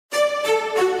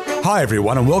Hi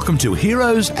everyone and welcome to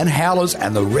Heroes and Howlers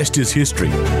and the Rest is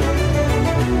History.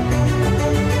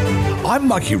 I'm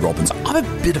Mikey Robbins. I'm a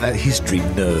bit of a history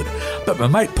nerd, but my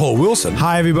mate Paul Wilson...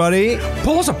 Hi everybody.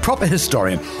 Paul's a proper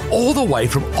historian, all the way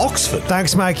from Oxford.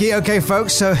 Thanks Mikey. Okay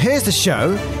folks, so here's the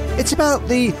show. It's about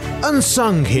the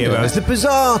unsung heroes, the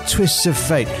bizarre twists of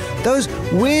fate, those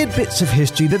weird bits of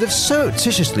history that have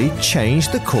surreptitiously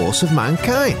changed the course of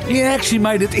mankind. Yeah, actually,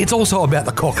 mate, it's also about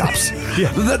the cock-ups.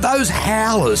 Those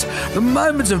howlers, the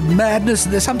moments of madness,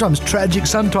 they're sometimes tragic,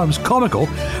 sometimes comical,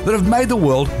 that have made the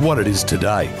world what it is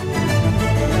today.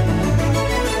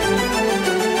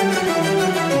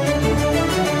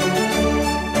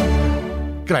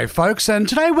 G'day, folks, and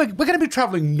today we're going to be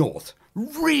travelling north.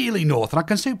 Really north, and I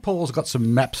can see Paul's got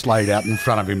some maps laid out in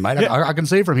front of him, mate. I can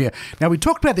see from here. Now, we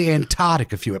talked about the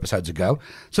Antarctic a few episodes ago,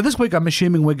 so this week I'm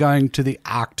assuming we're going to the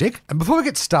Arctic. And before we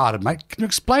get started, mate, can you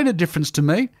explain the difference to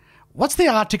me? What's the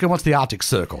Arctic and what's the Arctic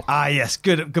Circle? Ah, yes,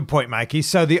 good point, Mikey.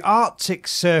 So the Arctic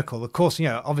Circle, of course,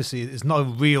 obviously it's not a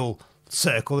real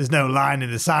circle. There's no line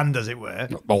in the sand, as it were.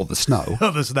 Or the snow.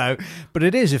 Or the snow. But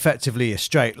it is effectively a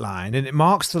straight line, and it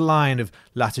marks the line of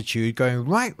latitude going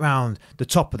right round the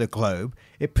top of the globe.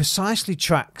 It precisely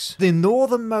tracks the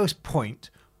northernmost point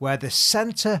where the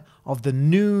centre of the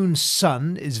noon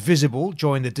sun is visible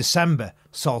during the December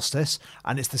solstice,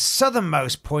 and it's the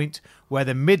southernmost point where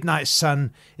the midnight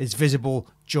sun is visible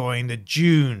during the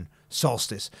June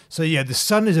solstice. So the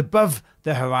sun is above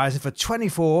the horizon for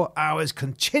 24 hours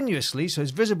continuously, so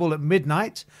it's visible at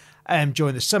midnight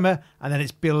during the summer, and then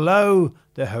it's below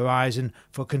the horizon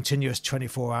for continuous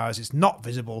 24 hours. It's not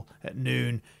visible at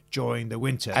noon during the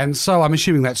winter. And so I'm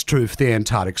assuming that's true for the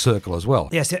Antarctic Circle as well.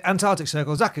 Yes, the Antarctic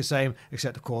Circle is exactly the same,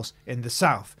 except of course in the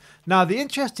south. Now the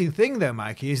interesting thing though,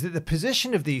 Mikey, is that the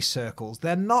position of these circles,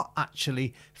 they're not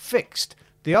actually fixed.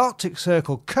 The Arctic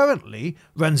Circle currently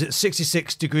runs at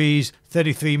 66 degrees,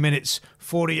 33 minutes,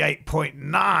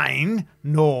 48.9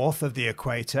 north of the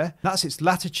equator. That's its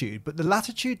latitude, but the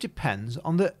latitude depends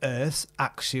on the Earth's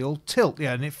axial tilt,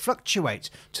 and it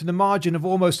fluctuates to the margin of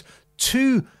almost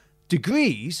 2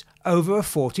 degrees over a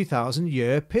 40,000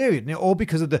 year period, and all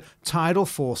because of the tidal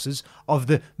forces of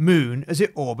the moon as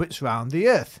it orbits round the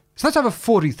Earth. So that's over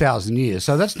 40,000 years,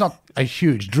 so that's not a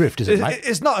huge drift, is it, mate?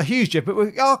 It's not a huge drift, but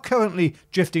we are currently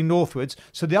drifting northwards,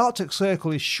 so the Arctic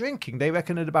Circle is shrinking, they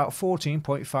reckon, at about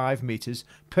 14.5 metres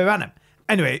per annum.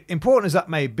 Anyway, important as that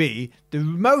may be, the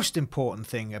most important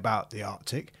thing about the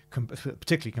Arctic,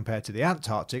 particularly compared to the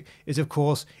Antarctic, is, of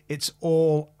course, it's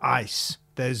all ice.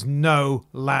 There's no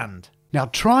land. Now,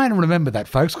 try and remember that,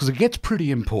 folks, because it gets pretty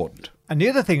important. And the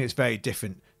other thing that's very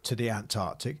different to the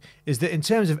Antarctic is that in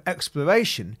terms of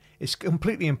exploration, it's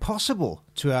completely impossible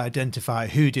to identify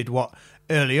who did what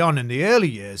early on in the early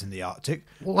years in the Arctic.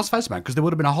 Well, let's face it, mate, because there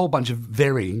would have been a whole bunch of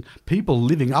varying people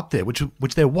living up there, which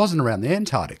there wasn't around the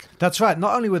Antarctic. That's right.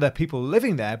 Not only were there people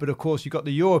living there, but of course you've got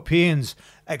the Europeans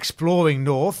exploring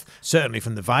north, certainly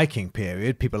from the Viking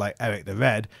period, people like Eric the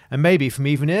Red, and maybe from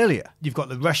even earlier. You've got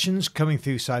the Russians coming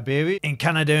through Siberia. In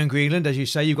Canada and Greenland, as you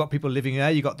say, you've got people living there.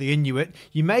 You've got the Inuit.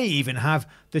 You may even have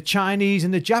the Chinese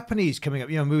and the Japanese coming up.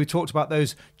 We talked about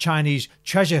those Chinese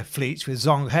treasure fleets with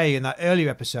Zhong He in that earlier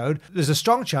episode. There's a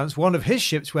strong chance one of his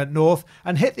ships went north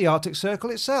and hit the Arctic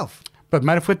Circle itself. But,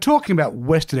 mate, if we're talking about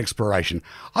Western exploration,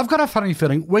 I've got a funny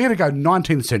feeling we're going to go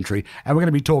 19th century and we're going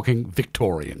to be talking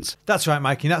Victorians. That's right,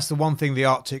 Mikey. That's the one thing the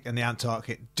Arctic and the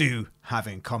Antarctic do have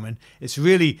in common. It's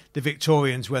really the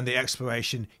Victorians when the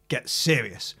exploration gets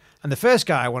serious. And the first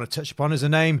guy I want to touch upon is a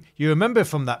name you remember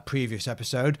from that previous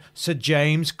episode, Sir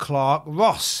James Clark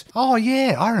Ross. Oh,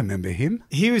 yeah, I remember him.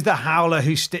 He was the howler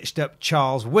who stitched up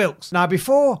Charles Wilkes. Now,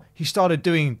 before he started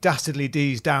doing dastardly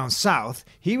deeds down south,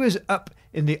 he was up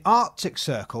in the Arctic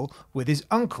Circle with his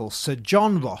uncle, Sir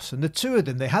John Ross, and the two of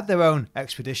them, they had their own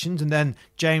expeditions, and then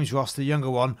James Ross, the younger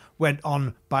one, went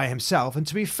on by himself. And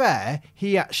to be fair,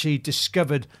 he actually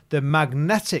discovered the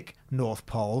magnetic North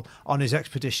Pole on his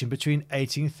expedition between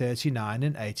 1839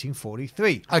 and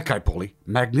 1843. Okay, Paulie.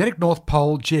 Magnetic North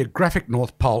Pole, geographic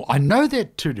North Pole. I know they're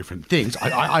two different things.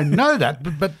 I know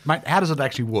that, but mate, how does it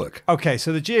actually work? Okay,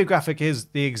 so the geographic is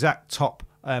the exact top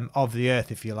of the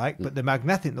Earth, if you like, but the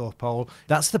magnetic North Pole,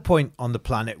 that's the point on the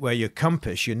planet where your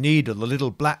compass, your needle, the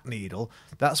little black needle,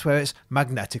 that's where it's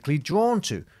magnetically drawn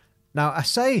to. Now, I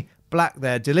say black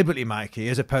there deliberately, Mikey,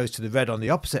 as opposed to the red on the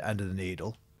opposite end of the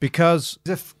needle, because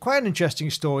there's quite an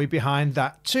interesting story behind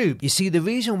that too. You see, the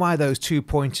reason why those 2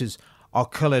 pointers are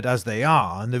coloured as they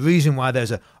are, and the reason why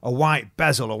there's a white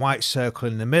bezel, a white circle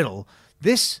in the middle,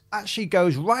 This actually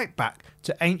goes right back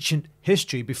to ancient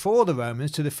history before the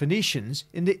Romans, to the Phoenicians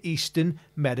in the eastern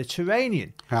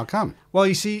Mediterranean. How come? Well,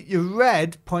 you see, you're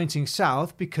red pointing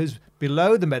south because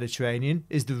below the Mediterranean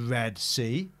is the Red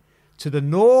Sea. To the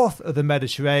north of the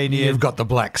Mediterranean, You've got the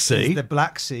Black Sea. is the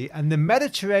Black Sea. And the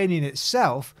Mediterranean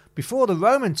itself, before the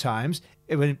Roman times,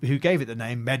 who gave it the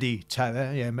name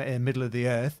Mediterra, in the middle of the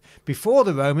earth, before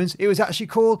the Romans, it was actually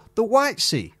called the White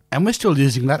Sea. And we're still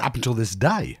using that up until this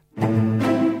day.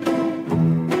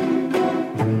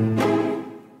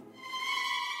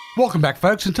 Welcome back,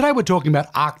 folks, and today we're talking about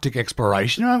Arctic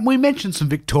exploration. We mentioned some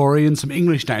Victorian, some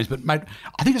English names, but, mate,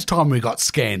 I think it's time we got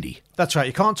Scandi. That's right.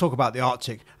 You can't talk about the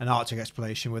Arctic and Arctic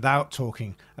exploration without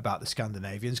talking about the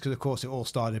Scandinavians, because, of course, it all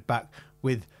started back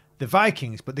with the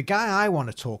Vikings. But the guy I want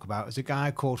to talk about is a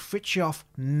guy called Fridtjof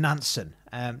Nansen.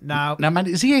 Now, mate,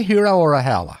 is he a hero or a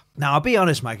howler? Now, I'll be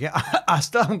honest, Mikey, I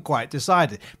still haven't quite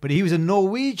decided, but he was a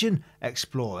Norwegian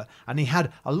explorer and he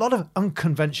had a lot of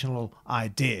unconventional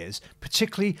ideas,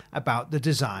 particularly about the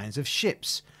designs of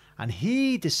ships. And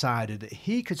he decided that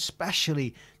he could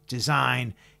specially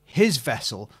design his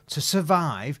vessel to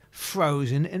survive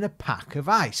frozen in a pack of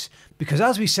ice. Because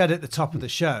as we said at the top of the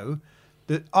show,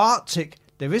 the Arctic,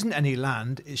 there isn't any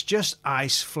land, it's just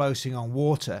ice floating on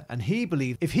water, and he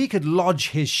believed if he could lodge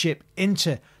his ship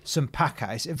into some pack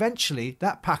ice, eventually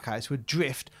that pack ice would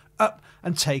drift up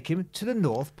and take him to the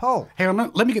North Pole. Hang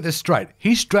on, let me get this straight.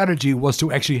 His strategy was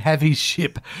to actually have his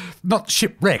ship, not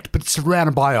shipwrecked, but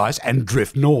surrounded by ice and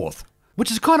drift north. Which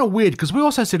is kind of weird, because we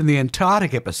also said in the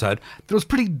Antarctic episode that it was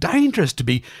pretty dangerous to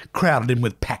be crowded in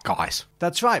with pack ice.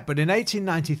 That's right, but in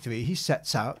 1893 he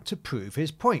sets out to prove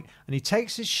his point, and he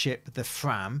takes his ship, the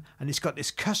Fram, and it's got this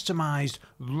customised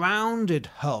rounded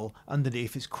hull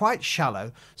underneath. It's quite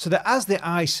shallow, so that as the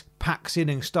ice packs in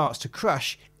and starts to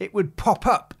crush, it would pop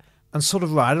up and sort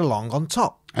of ride along on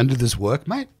top. And did this work,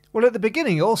 mate? Well, at the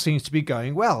beginning, it all seems to be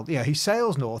going well. He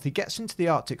sails north, he gets into the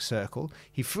Arctic Circle,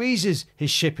 he freezes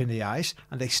his ship in the ice,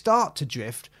 and they start to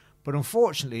drift. But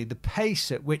unfortunately, the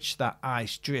pace at which that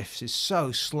ice drifts is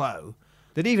so slow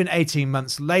that even 18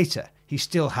 months later, he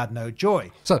still had no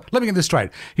joy. So, let me get this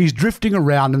straight. He's drifting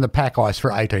around in the pack ice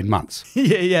for 18 months.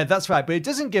 Yeah, that's right. But he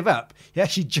doesn't give up. He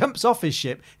actually jumps off his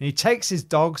ship and he takes his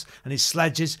dogs and his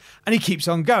sledges and he keeps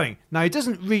on going. Now, he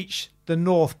doesn't reach the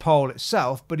North Pole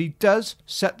itself, but he does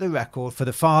set the record for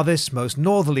the farthest, most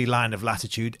northerly line of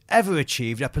latitude ever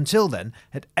achieved up until then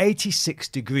at 86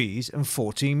 degrees and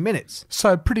 14 minutes.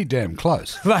 So pretty damn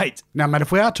close. Right. Now, mate,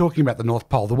 if we are talking about the North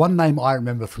Pole, the one name I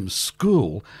remember from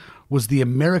school was the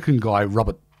American guy,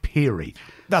 Robert Peary.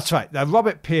 That's right. Now,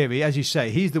 Robert Peary, as you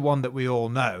say, he's the one that we all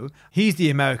know. He's the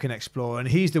American explorer, and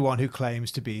he's the one who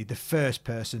claims to be the first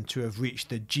person to have reached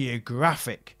the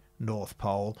geographic North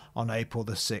Pole on April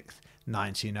the 6th,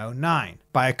 1909,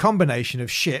 by a combination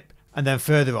of ship and then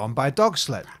further on by dog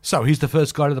sled. So he's the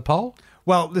first guy to the pole?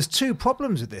 Well, there's two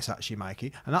problems with this, actually,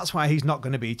 Mikey, and that's why he's not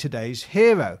going to be today's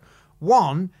hero.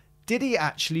 One, did he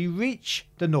actually reach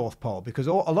the North Pole? Because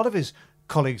a lot of his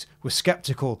colleagues were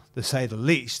sceptical, to say the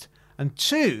least. And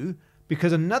two,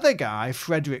 because another guy,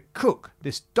 Frederick Cook,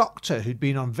 this doctor who'd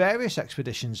been on various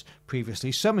expeditions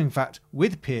previously, some in fact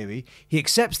with Peary, he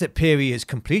accepts that Peary has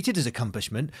completed his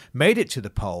accomplishment, made it to the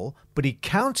pole, but he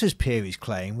counters Peary's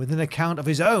claim with an account of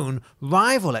his own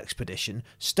rival expedition,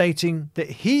 stating that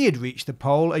he had reached the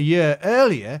pole a year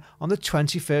earlier on the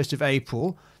 21st of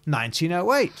April,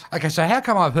 1908. Okay, so how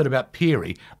come I've heard about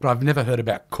Peary, but I've never heard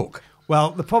about Cook?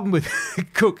 Well, the problem with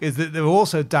Cook is that there were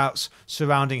also doubts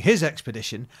surrounding his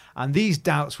expedition, and these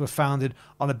doubts were founded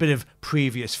on a bit of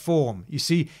previous form. You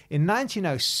see, in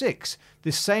 1906,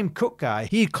 this same Cook guy,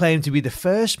 he claimed to be the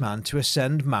first man to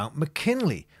ascend Mount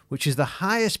McKinley, which is the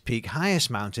highest peak, highest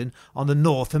mountain on the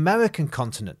North American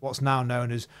continent, what's now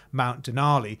known as Mount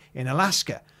Denali in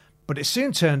Alaska. But it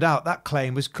soon turned out that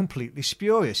claim was completely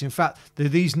spurious. In fact, there are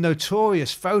these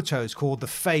notorious photos called the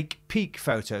fake peak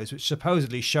photos, which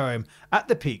supposedly show him at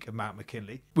the peak of Mount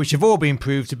McKinley, which have all been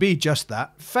proved to be just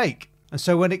that, fake. And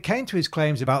so when it came to his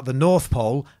claims about the North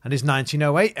Pole and his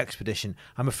 1908 expedition,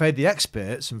 I'm afraid the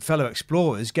experts and fellow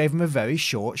explorers gave him a very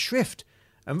short shrift.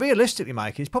 And realistically,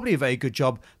 Mike, it's probably a very good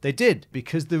job they did,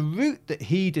 because the route that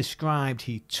he described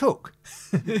he took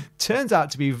turns out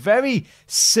to be very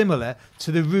similar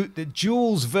to the route that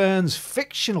Jules Verne's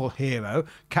fictional hero,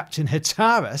 Captain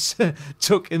Hatteras,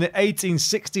 took in the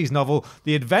 1860s novel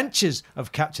The Adventures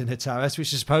of Captain Hatteras,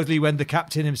 which is supposedly when the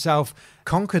captain himself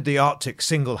conquered the Arctic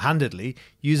single-handedly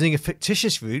using a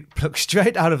fictitious route plucked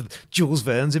straight out of Jules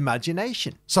Verne's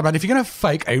imagination. So, mate, if you're going to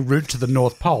fake a route to the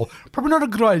North Pole, probably not a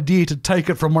good idea to take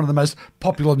it from one of the most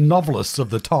popular novelists of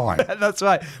the time. That's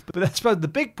right. But I suppose the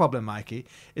big problem, Mikey,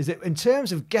 is that in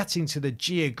terms of getting to the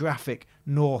geographic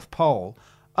North Pole,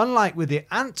 unlike with the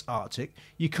Antarctic,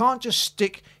 you can't just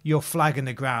stick your flag in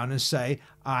the ground and say,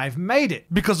 I've made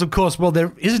it. Because, of course, well,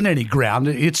 there isn't any ground,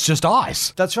 it's just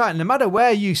ice. That's right. No matter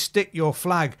where you stick your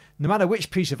flag, no matter which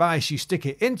piece of ice you stick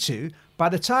it into, by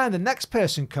the time the next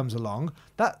person comes along,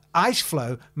 that ice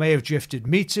floe may have drifted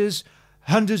meters,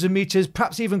 hundreds of meters,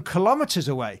 perhaps even kilometres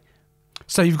away.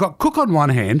 So you've got Cook on one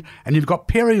hand and you've got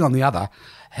Perry on the other.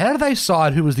 How do they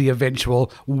decide who was the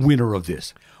eventual winner of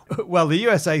this? Well, the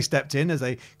USA stepped in, as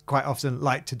they quite often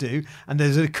like to do, and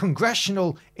there's a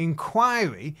congressional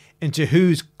inquiry into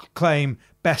whose claim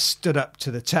best stood up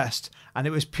to the test, and it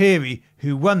was Peary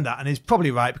who won that, and he's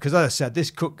probably right, because as I said,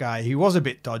 this Cook guy, he was a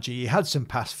bit dodgy, he had some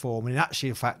past form, and actually,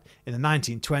 in fact, in the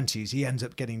 1920s, he ends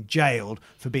up getting jailed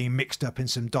for being mixed up in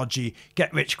some dodgy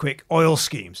get-rich-quick oil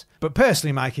schemes. But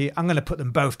personally, Mikey, I'm going to put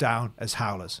them both down as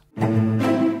howlers.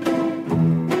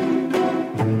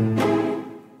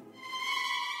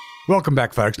 Welcome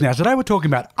back, folks. Now, today we're talking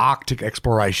about Arctic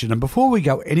exploration, and before we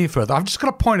go any further, I've just got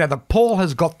to point out that Paul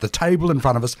has got the table in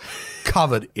front of us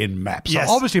covered in maps. Yes.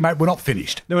 So obviously, mate, we're not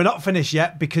finished. No, we're not finished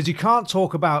yet, because you can't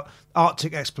talk about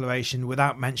Arctic exploration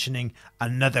without mentioning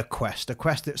another quest, a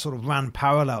quest that sort of ran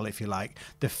parallel, if you like,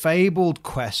 the fabled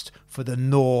quest for the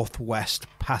Northwest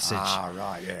Passage. Ah,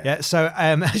 right, yeah. Yeah, so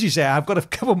as you say, I've got a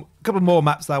couple more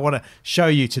maps that I want to show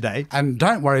you today. And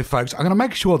don't worry, folks, I'm going to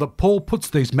make sure that Paul puts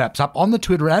these maps up on the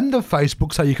Twitter and the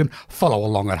Facebook so you can follow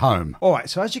along at home. All right,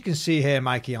 so as you can see here,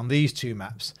 Mikey, on these two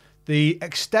maps, the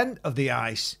extent of the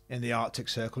ice in the Arctic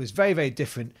Circle is very, very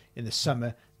different in the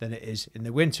summer than it is in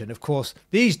the winter. And of course,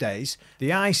 these days,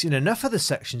 the ice in enough of the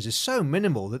sections is so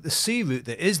minimal that the sea route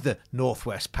that is the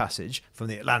Northwest Passage from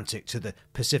the Atlantic to the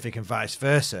Pacific and vice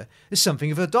versa is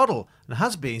something of a doddle and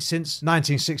has been since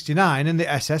 1969 in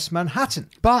the SS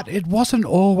Manhattan. But it wasn't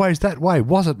always that way,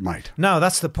 was it, mate? No,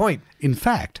 that's the point. In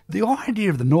fact, the idea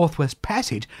of the Northwest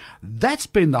Passage, that's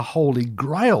been the holy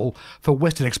grail for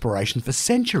Western exploration for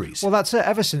centuries. Well, that's it.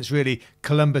 Ever since really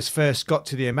Columbus first got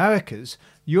to the Americas,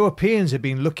 Europeans have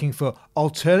been looking for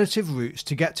alternative routes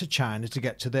to get to China, to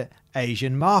get to the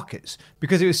Asian markets,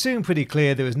 because it was soon pretty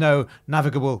clear there was no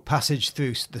navigable passage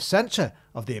through the centre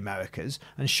of the Americas.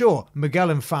 And sure,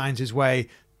 Magellan finds his way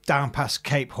down past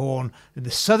Cape Horn in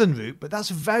the southern route, but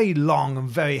that's a very long and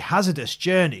very hazardous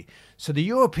journey. So the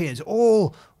Europeans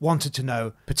all wanted to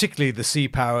know, particularly the sea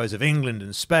powers of England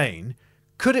and Spain,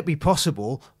 could it be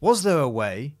possible, was there a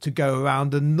way to go around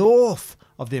the north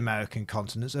of the American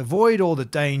continents, avoid all the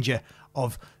danger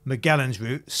of Magellan's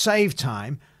route, save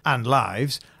time and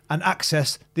lives, and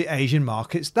access the Asian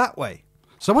markets that way?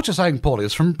 So what you're saying, Paul,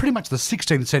 is from pretty much the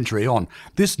 16th century on,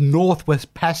 this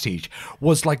Northwest Passage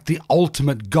was like the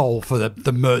ultimate goal for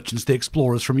the merchants, the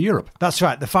explorers from Europe. That's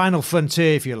right, the final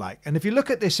frontier, if you like. And if you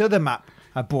look at this other map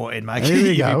I brought in, Mike, there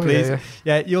you go, please.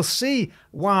 Yeah. You'll see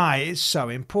why it's so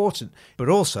important, but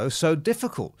also so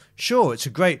difficult. Sure, it's a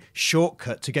great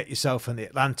shortcut to get yourself from the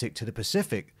Atlantic to the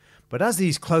Pacific, but as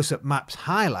these close-up maps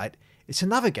highlight, it's a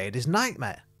navigator's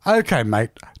nightmare. Okay,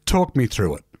 mate, talk me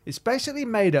through it. It's basically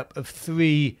made up of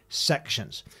three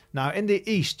sections. Now, in the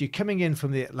east, you're coming in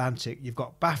from the Atlantic. You've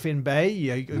got Baffin Bay.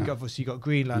 Obviously, you've got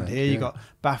Greenland here. You've got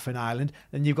Baffin Island.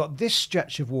 And you've got this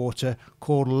stretch of water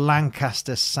called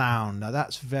Lancaster Sound. Now,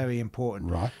 that's very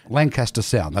important. Right. Lancaster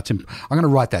Sound. I'm going to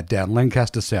write that down.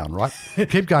 Lancaster Sound, right?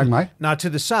 Keep going, mate. Now, to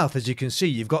the south, as you can see,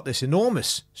 you've got this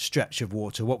enormous stretch of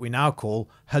water, what we now call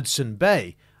Hudson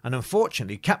Bay. And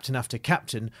unfortunately, captain after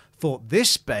captain thought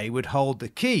this bay would hold the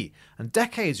key. And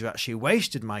decades are actually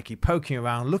wasted, Mikey, poking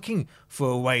around looking for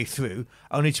a way through,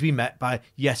 only to be met by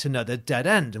yet another dead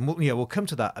end. And we'll come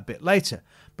to that a bit later.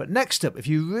 But next up, if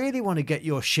you really want to get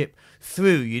your ship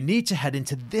through, you need to head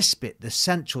into this bit, the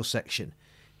central section.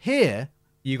 Here,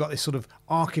 you've got this sort of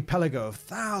archipelago of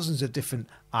thousands of different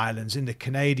islands in the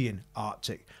Canadian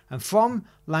Arctic. And from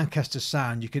Lancaster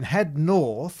Sound, you can head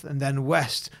north and then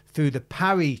west through the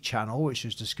Parry Channel, which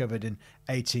was discovered in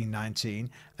 1819.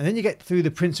 And then you get through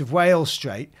the Prince of Wales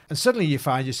Strait, and suddenly you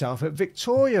find yourself at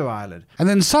Victoria Island. And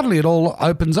then suddenly it all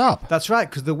opens up. That's right,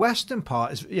 because the western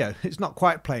part is, it's not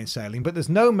quite plain sailing, but there's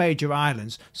no major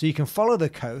islands, so you can follow the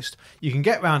coast, you can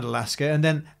get round Alaska, and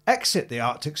then exit the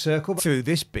Arctic Circle through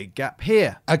this big gap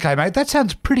here. Okay, mate, that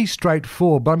sounds pretty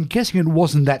straightforward, but I'm guessing it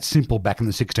wasn't that simple back in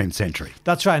the 16th century.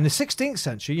 That's right. In the 16th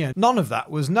century, none of that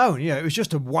was known. It was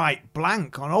just a white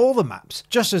blank on all the maps,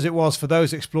 just as it was for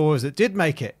those explorers that did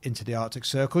make it into the Arctic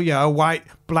Circle, a white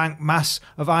blank mass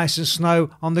of ice and snow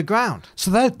on the ground.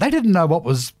 So they didn't know what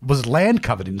was land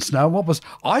covered in snow, what was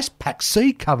ice-packed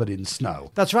sea covered in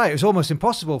snow. That's right, it was almost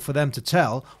impossible for them to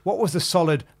tell what was the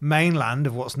solid mainland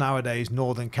of what's nowadays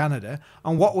northern Canada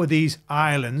and what were these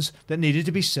islands that needed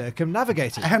to be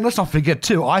circumnavigated. And let's not forget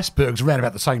too, icebergs around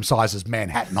about the same size as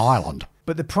Manhattan Island.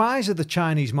 But the prize of the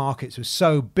Chinese markets was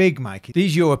so big, Mikey,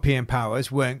 these European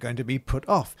powers weren't going to be put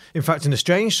off. In fact, in a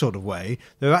strange sort of way,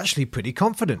 they're actually pretty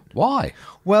confident. Why?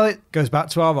 Well, it goes back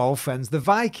to our old friends, the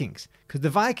Vikings. Because the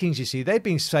Vikings, you see, they'd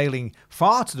been sailing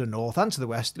far to the north and to the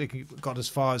west. They got as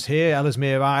far as here,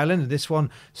 Ellesmere Island, and this one,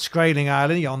 Skraeling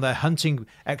Island, on their hunting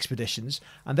expeditions.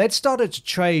 And they'd started to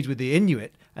trade with the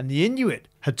Inuit, and the Inuit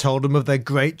had told them of their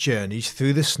great journeys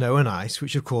through the snow and ice,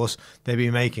 which, of course, they'd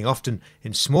been making often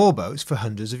in small boats for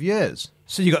hundreds of years.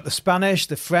 So you got the Spanish,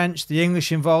 the French, the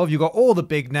English involved. You got all the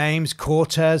big names,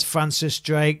 Cortes, Francis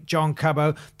Drake, John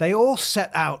Cabot. They all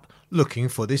set out looking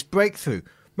for this breakthrough.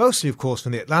 Mostly, of course,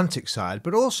 from the Atlantic side,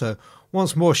 but also,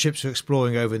 once more ships were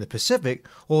exploring over in the Pacific,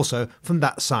 also from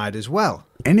that side as well.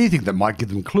 Anything that might give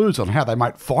them clues on how they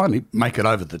might finally make it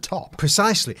over the top.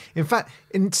 Precisely. In fact,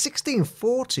 in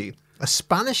 1640, a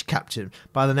Spanish captain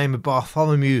by the name of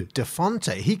Bartholomew de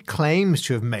Fonte, he claims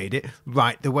to have made it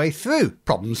right the way through.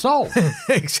 Problem solved.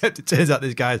 Except it turns out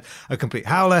this guy's a complete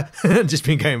howler and just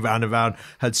been going round and round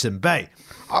Hudson Bay.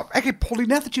 Okay, Paulie,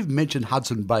 now that you've mentioned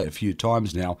Hudson Bay a few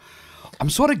times now, I'm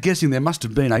sort of guessing there must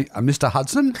have been a Mr.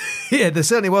 Hudson. Yeah, there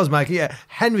certainly was, Mikey. Yeah,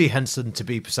 Henry Hudson, to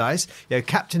be precise. Yeah,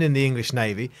 captain in the English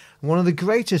Navy, and one of the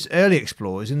greatest early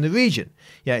explorers in the region.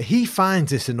 Yeah, he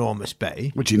finds this enormous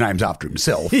bay. Which he names after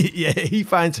himself. Yeah, he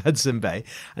finds Hudson Bay.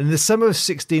 And in the summer of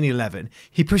 1611,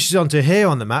 he pushes onto here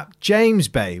on the map, James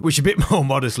Bay, which a bit more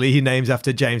modestly he names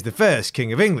after James I,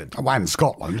 King of England. Oh, and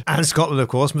Scotland. And Scotland, of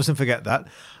course, mustn't forget that.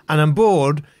 And on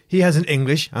board, he has an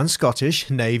English and Scottish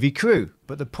Navy crew.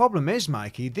 But the problem is,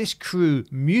 Mikey, this crew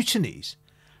mutinies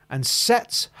and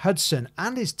sets Hudson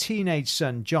and his teenage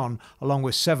son John, along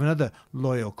with 7 other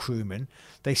loyal crewmen,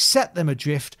 they set them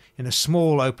adrift in a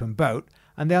small open boat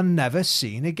and they are never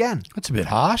seen again. That's a bit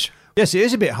harsh. Yes, it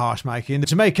is a bit harsh, Mikey, and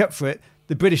to make up for it,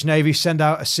 the British Navy send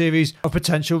out a series of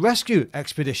potential rescue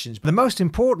expeditions. The most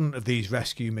important of these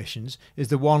rescue missions is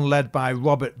the one led by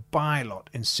Robert Bylot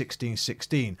in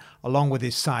 1616, along with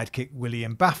his sidekick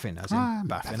William Baffin, as in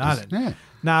Baffin Island. Yeah.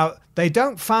 Now, they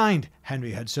don't find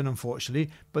Henry Hudson,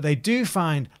 unfortunately, but they do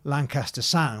find Lancaster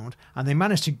Sound, and they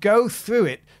manage to go through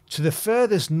it to the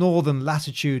furthest northern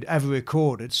latitude ever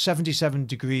recorded, 77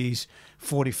 degrees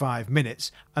 45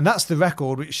 minutes, and that's the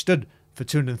record which stood for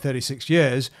 236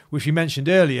 years, which we mentioned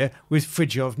earlier with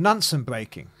Fridtjof Nansen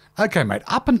breaking. Okay, mate,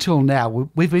 up until now,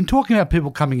 we've been talking about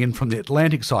people coming in from the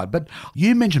Atlantic side, but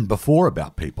you mentioned before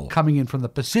about people coming in from the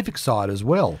Pacific side as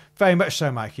well. Very much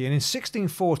so, Mikey. And in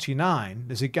 1649,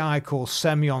 there's a guy called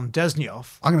Semyon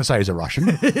Desnyov. I'm going to say he's a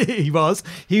Russian. He was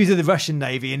in the Russian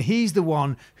Navy, and he's the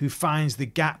one who finds the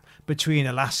gap between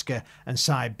Alaska and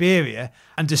Siberia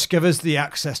and discovers the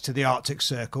access to the Arctic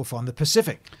Circle from the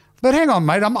Pacific. But hang on,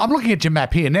 mate, I'm looking at your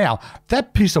map here now.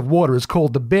 That piece of water is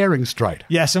called the Bering Strait.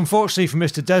 Yes, unfortunately for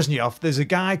Mr. Desnyov, there's a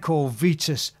guy called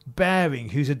Vitus Bering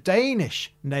who's a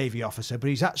Danish Navy officer, but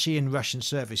he's actually in Russian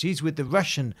service. He's with the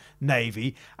Russian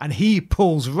Navy, and he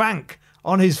pulls rank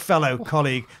on his fellow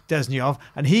colleague Desnyov,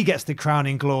 and he gets the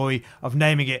crowning glory of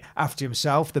naming it after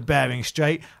himself, the Bering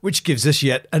Strait, which gives us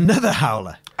yet another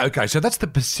howler. Okay, so that's the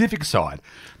Pacific side.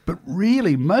 But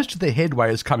really, most of the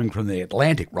headway is coming from the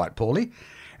Atlantic, right, Paulie?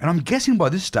 And I'm guessing by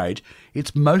this stage,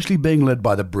 it's mostly being led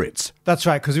by the Brits. That's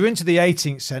right, because we're into the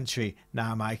 18th century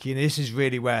now, Mikey, and this is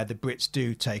really where the Brits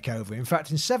do take over. In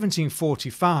fact, in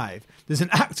 1745, there's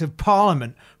an Act of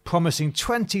Parliament promising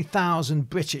 20,000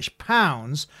 British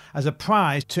pounds as a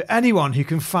prize to anyone who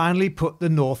can finally put the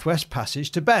Northwest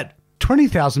Passage to bed.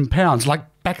 £20,000, like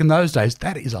back in those days,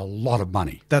 that is a lot of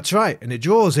money. That's right, and it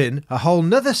draws in a whole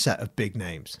nother set of big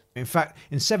names. In fact,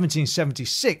 in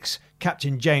 1776,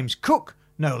 Captain James Cook,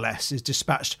 no less, is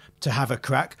dispatched to have a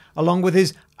crack, along with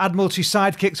his Admiralty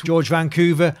sidekicks George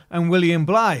Vancouver and William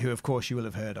Bligh, who of course you will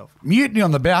have heard of. Mutiny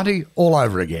on the Bounty all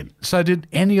over again. So did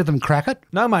any of them crack it?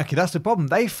 No, Mikey, that's the problem.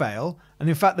 They fail, and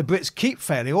in fact the Brits keep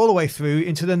failing all the way through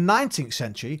into the 19th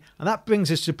century, and that brings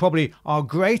us to probably our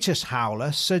greatest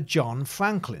howler, Sir John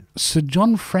Franklin. Sir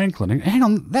John Franklin? Hang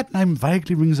on, that name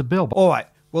vaguely rings a bell. All right,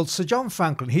 well, Sir John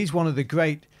Franklin, he's one of the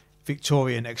great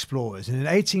Victorian explorers, and in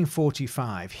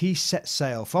 1845 he set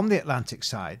sail from the Atlantic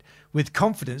side with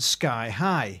confidence sky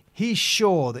high. He's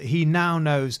sure that he now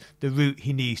knows the route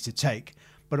he needs to take,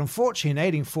 but unfortunately in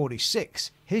 1846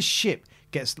 his ship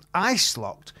gets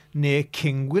ice-locked near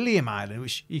King William Island,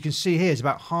 which you can see here is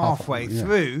about halfway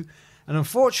through. And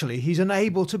unfortunately, he's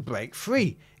unable to break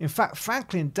free. In fact,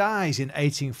 Franklin dies in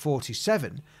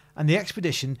 1847, and the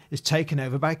expedition is taken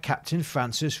over by Captain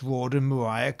Francis Rawdon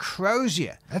Maria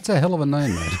Crozier. That's a hell of a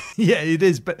name, mate. Yeah, it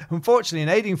is. But unfortunately, in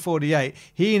 1848,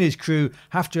 he and his crew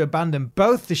have to abandon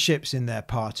both the ships in their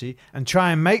party and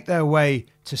try and make their way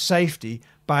to safety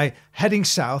by heading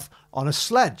south on a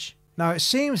sledge. Now, it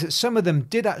seems that some of them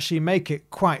did actually make it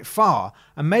quite far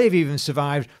and may have even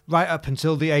survived right up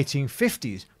until the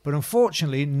 1850s, but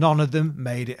unfortunately, none of them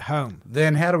made it home.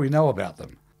 Then how do we know about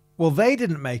them? Well, they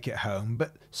didn't make it home,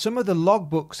 but some of the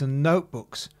logbooks and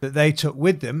notebooks that they took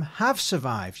with them have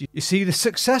survived. You see, the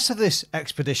success of this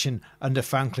expedition under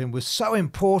Franklin was so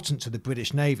important to the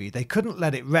British Navy, they couldn't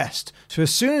let it rest. So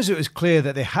as soon as it was clear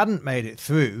that they hadn't made it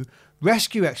through,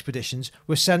 rescue expeditions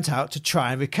were sent out to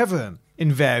try and recover them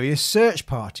in various search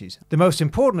parties, the most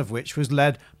important of which was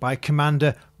led by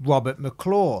Commander Robert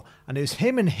McClure, and it was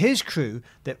him and his crew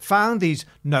that found these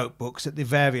notebooks at the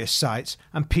various sites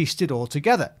and pieced it all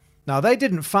together. Now, they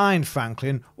didn't find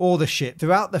Franklin or the ship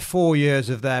throughout the 4 years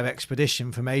of their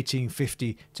expedition from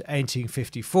 1850 to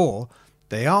 1854.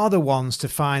 They are the ones to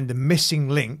find the missing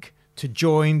link to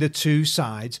join the two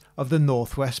sides of the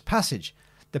Northwest Passage.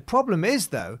 The problem is,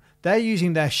 though, they're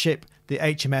using their ship, the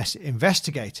HMS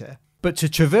Investigator, but to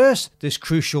traverse this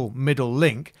crucial middle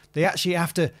link, they actually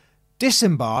have to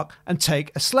disembark and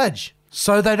take a sledge.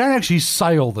 So they don't actually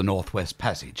sail the Northwest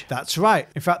Passage. That's right.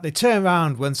 In fact, they turn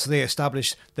around once they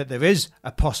establish that there is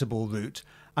a possible route.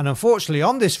 And unfortunately,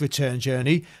 on this return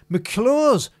journey,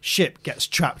 McClure's ship gets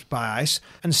trapped by ice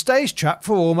and stays trapped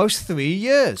for almost 3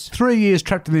 years. 3 years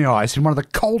trapped in the ice in one of the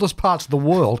coldest parts of the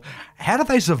world. How did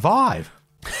they survive?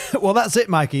 Well, that's it,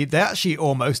 Mikey. They actually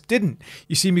almost didn't.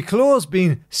 You see, McClure's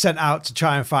been sent out to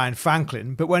try and find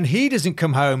Franklin, but when he doesn't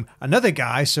come home, another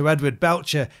guy, Sir Edward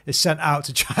Belcher, is sent out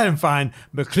to try and find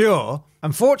McClure.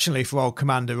 Unfortunately for old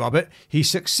Commander Robert, he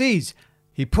succeeds.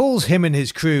 He pulls him and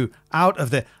his crew out of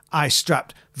the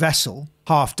ice-strapped vessel,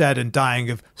 half dead and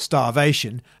dying of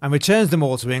starvation, and returns them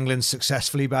all to England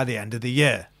successfully by the end of the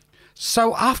year.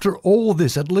 So after all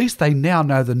this, at least they now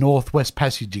know the Northwest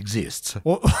Passage exists.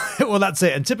 Well, that's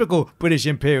it. And typical British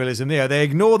imperialism, they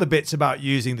ignore the bits about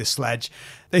using the sledge.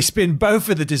 They spin both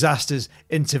of the disasters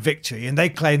into victory, and they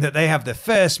claim that they have the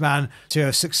first man to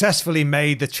have successfully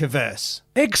made the traverse.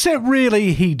 Except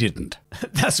really, he didn't.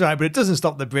 That's right, but it doesn't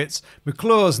stop the Brits.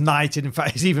 McClure's knighted. In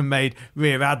fact, he's even made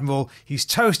Rear Admiral. He's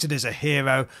toasted as a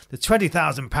hero. The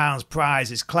 £20,000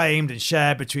 prize is claimed and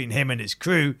shared between him and his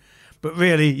crew. But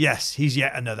really, yes, he's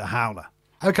yet another howler.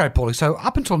 Okay, Paulie, so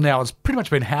up until now, it's pretty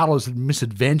much been howlers and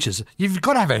misadventures. You've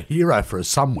got to have a hero for us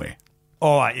somewhere.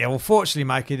 All right, yeah, well, fortunately,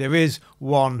 Mikey, there is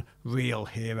one real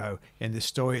hero in this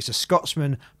story. It's a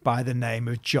Scotsman by the name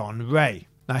of John Ray.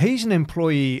 Now, he's an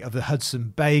employee of the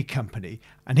Hudson Bay Company,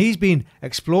 and he's been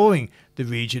exploring the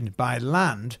region by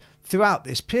land throughout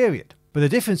this period. But the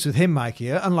difference with him, Mikey,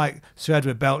 unlike Sir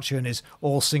Edward Belcher and his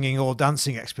all-singing,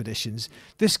 all-dancing expeditions,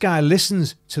 this guy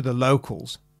listens to the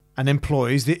locals and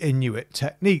employs the Inuit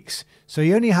techniques. So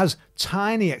he only has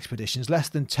tiny expeditions, less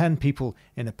than 10 people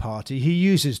in a party. He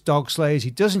uses dog sleighs,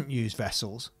 he doesn't use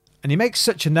vessels. And he makes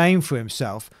such a name for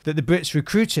himself that the Brits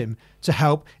recruit him to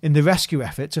help in the rescue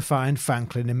effort to find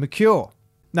Franklin and McClure.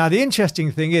 Now, the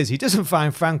interesting thing is he doesn't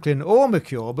find Franklin or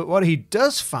McClure, but what he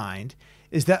does find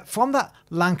is that from that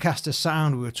Lancaster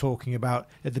Sound we were talking about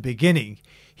at the beginning,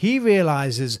 he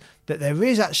realises that there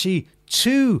is actually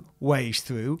two ways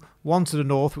through, one to the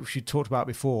north, which we talked about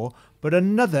before, but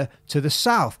another to the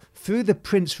south, through the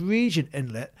Prince Regent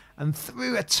Inlet and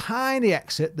through a tiny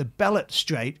exit, the Bellot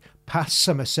Strait, past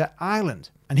Somerset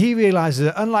Island. And he realises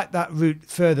that unlike that route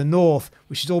further north,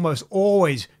 which is almost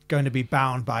always going to be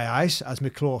bound by ice, as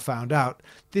McClure found out,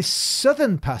 this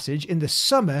southern passage in the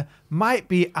summer might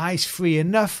be ice-free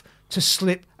enough to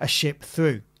slip a ship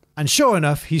through. And sure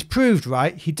enough, he's proved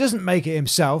right. He doesn't make it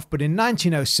himself, but in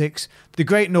 1906, the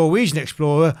great Norwegian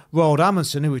explorer Roald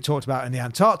Amundsen, who we talked about in the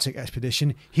Antarctic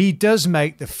expedition, he does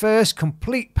make the first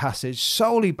complete passage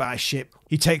solely by ship.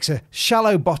 He takes a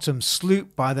shallow-bottom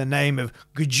sloop by the name of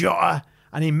Gudjora,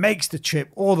 and he makes the trip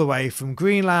all the way from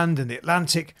Greenland and the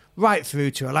Atlantic right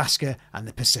through to Alaska and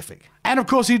the Pacific. And of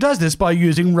course he does this by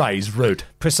using Ray's route.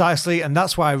 Precisely, and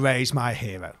that's why Ray's my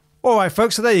hero. All right,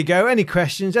 folks, so there you go. Any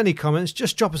questions, any comments,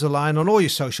 just drop us a line on all your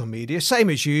social media. Same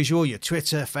as usual, your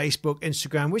Twitter, Facebook,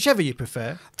 Instagram, whichever you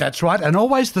prefer. That's right, and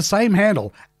always the same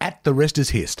handle,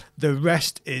 @TheRestIsHist. The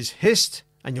Rest is Hist.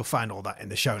 and you'll find all that in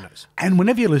the show notes. And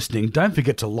whenever you're listening, don't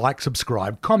forget to like,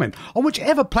 subscribe, comment on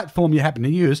whichever platform you happen to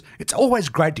use. It's always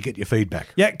great to get your feedback.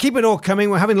 Yeah, keep it all coming.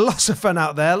 We're having lots of fun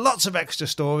out there, lots of extra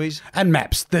stories. And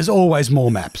maps. There's always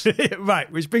more maps.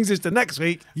 Right, which brings us to next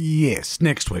week. Yes,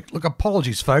 next week. Look,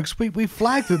 apologies, folks. We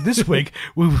flagged that this week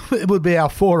it would be our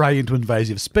foray into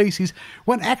invasive species,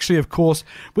 when actually, of course,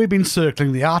 we've been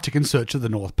circling the Arctic in search of the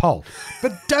North Pole.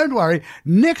 But don't worry,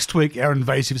 next week our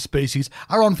invasive species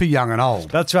are on for young and old.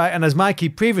 That's right, and as Mikey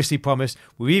previously promised,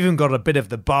 we've even got a bit of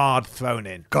the bard thrown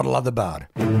in. Gotta love the bard.